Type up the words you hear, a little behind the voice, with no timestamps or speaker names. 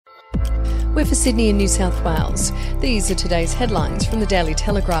We're for Sydney and New South Wales. These are today's headlines from the Daily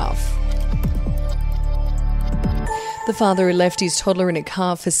Telegraph. The father who left his toddler in a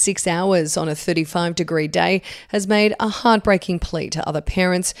car for 6 hours on a 35-degree day has made a heartbreaking plea to other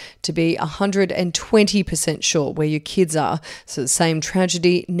parents to be 120% sure where your kids are so the same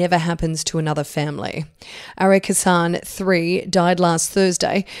tragedy never happens to another family. Arek Hassan, 3, died last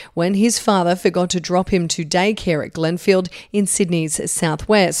Thursday when his father forgot to drop him to daycare at Glenfield in Sydney's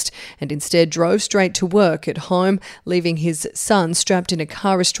southwest and instead drove straight to work at home, leaving his son strapped in a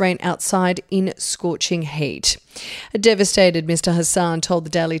car restraint outside in scorching heat. A devastated Mr. Hassan told the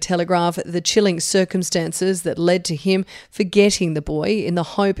Daily Telegraph the chilling circumstances that led to him forgetting the boy in the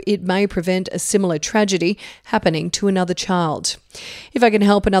hope it may prevent a similar tragedy happening to another child. If I can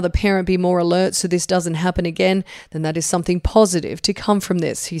help another parent be more alert so this doesn't happen again, then that is something positive to come from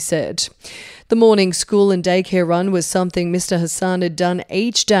this, he said. The morning school and daycare run was something Mr. Hassan had done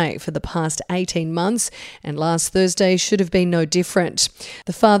each day for the past 18 months, and last Thursday should have been no different.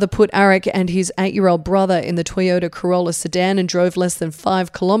 The father put Arek and his 8-year-old brother in the Toyota Corolla sedan and drove less than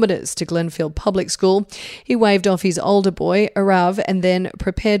 5 kilometres to Glenfield Public School. He waved off his older boy, Arav, and then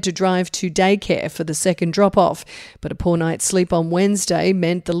prepared to drive to daycare for the second drop-off. But a poor night's sleep on Wednesday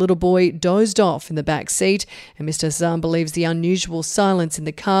meant the little boy dozed off in the back seat, and Mr. Hassan believes the unusual silence in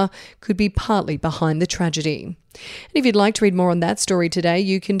the car could be partly behind the tragedy. And if you'd like to read more on that story today,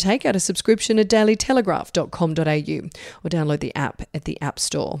 you can take out a subscription at dailytelegraph.com.au or download the app at the App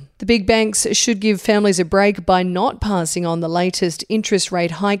Store. The big banks should give families a break by not passing on the latest interest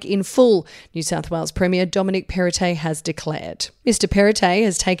rate hike in full, New South Wales Premier Dominic Perrottet has declared. Mr. Perrottet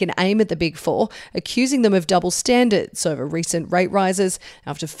has taken aim at the Big Four, accusing them of double standards over recent rate rises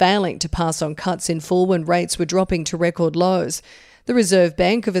after failing to pass on cuts in full when rates were dropping to record lows. The Reserve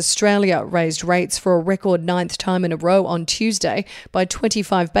Bank of Australia raised rates for a record 9th time in a row on Tuesday by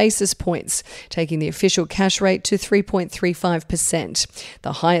 25 basis points, taking the official cash rate to 3.35%,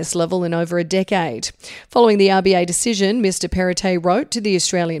 the highest level in over a decade. Following the RBA decision, Mr. Perrottet wrote to the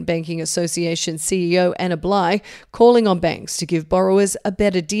Australian Banking Association CEO Anna Bligh, calling on banks to give borrowers a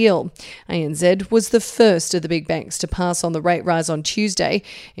better deal. ANZ was the first of the big banks to pass on the rate rise on Tuesday,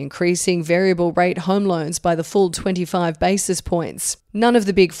 increasing variable rate home loans by the full 25 basis points. None of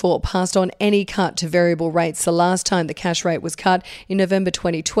the Big Four passed on any cut to variable rates the last time the cash rate was cut in November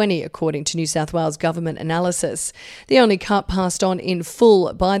 2020, according to New South Wales government analysis. The only cut passed on in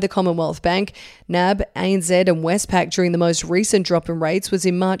full by the Commonwealth Bank, NAB, ANZ and Westpac during the most recent drop in rates was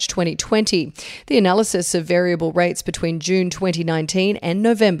in March 2020. The analysis of variable rates between June 2019 and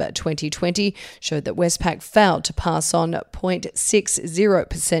November 2020 showed that Westpac failed to pass on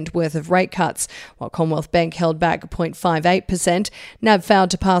 0.60% worth of rate cuts, while Commonwealth Bank held back 0.58%. NAB failed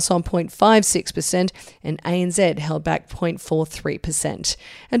to pass on 0.56% and ANZ held back 0.43%.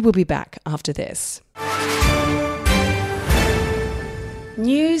 And we'll be back after this.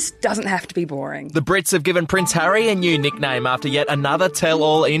 News doesn't have to be boring. The Brits have given Prince Harry a new nickname after yet another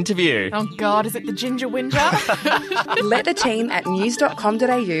tell-all interview. Oh God, is it the Ginger Whinger? Let the team at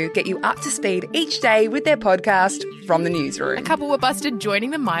news.com.au get you up to speed each day with their podcast, From the Newsroom. A couple were busted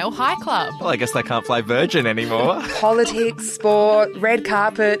joining the Mile High Club. Well, I guess they can't play Virgin anymore. Politics, sport, red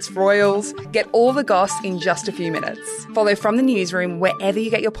carpets, royals. Get all the goss in just a few minutes. Follow From the Newsroom wherever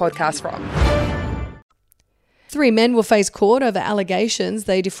you get your podcasts from. 3 men will face court over allegations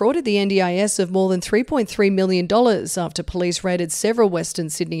they defrauded the NDIS of more than $3.3 million after police raided several Western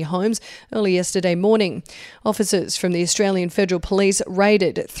Sydney homes early yesterday morning. Officers from the Australian Federal Police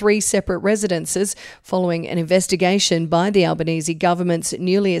raided 3 separate residences following an investigation by the Albanese government's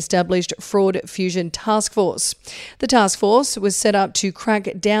newly established Fraud Fusion Task Force. The task force was set up to crack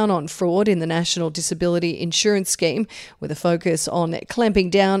down on fraud in the National Disability Insurance Scheme, with a focus on clamping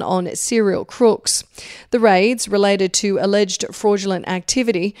down on serial crooks. The raids related to alleged fraudulent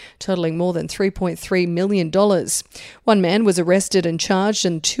activity totaling more than $3.3 million. 1 man was arrested and charged,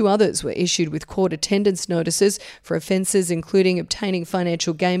 and 2 others were issued with court attendance notices for offences including obtaining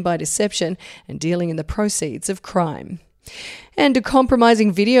financial gain by deception and dealing in the proceeds of crime. And a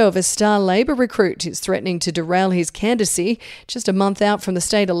compromising video of a star Labor recruit is threatening to derail his candidacy just a month out from the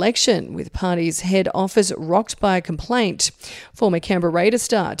state election, with party's head office rocked by a complaint. Former Canberra Raider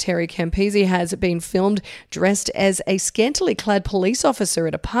star Terry Campese has been filmed dressed as a scantily clad police officer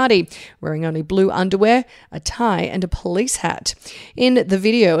at a party, wearing only blue underwear, a tie and a police hat. In the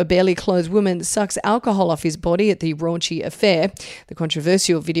video, a barely clothed woman sucks alcohol off his body at the raunchy affair. The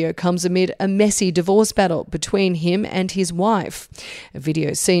controversial video comes amid a messy divorce battle between him and his wife. life. A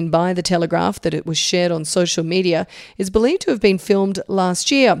video seen by The Telegraph that it was shared on social media is believed to have been filmed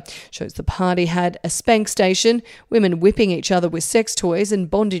last year. Shows the party had a spank station, women whipping each other with sex toys and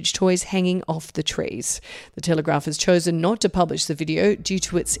bondage toys hanging off the trees. The Telegraph has chosen not to publish the video due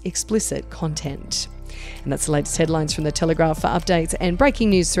to its explicit content. And that's the latest headlines from The Telegraph. For updates and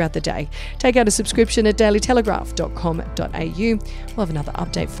breaking news throughout the day, take out a subscription at dailytelegraph.com.au. We'll have another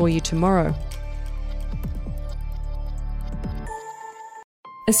update for you tomorrow.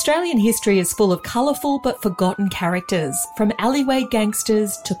 Australian history is full of colourful but forgotten characters, from alleyway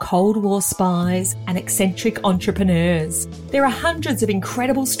gangsters to Cold War spies and eccentric entrepreneurs. There are hundreds of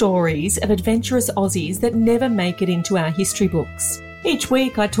incredible stories of adventurous Aussies that never make it into our history books. Each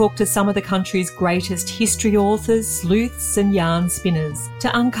week I talk to some of the country's greatest history authors, sleuths and yarn spinners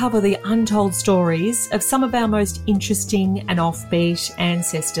to uncover the untold stories of some of our most interesting and offbeat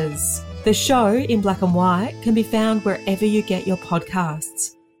ancestors. The show, In Black and White, can be found wherever you get your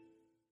podcasts.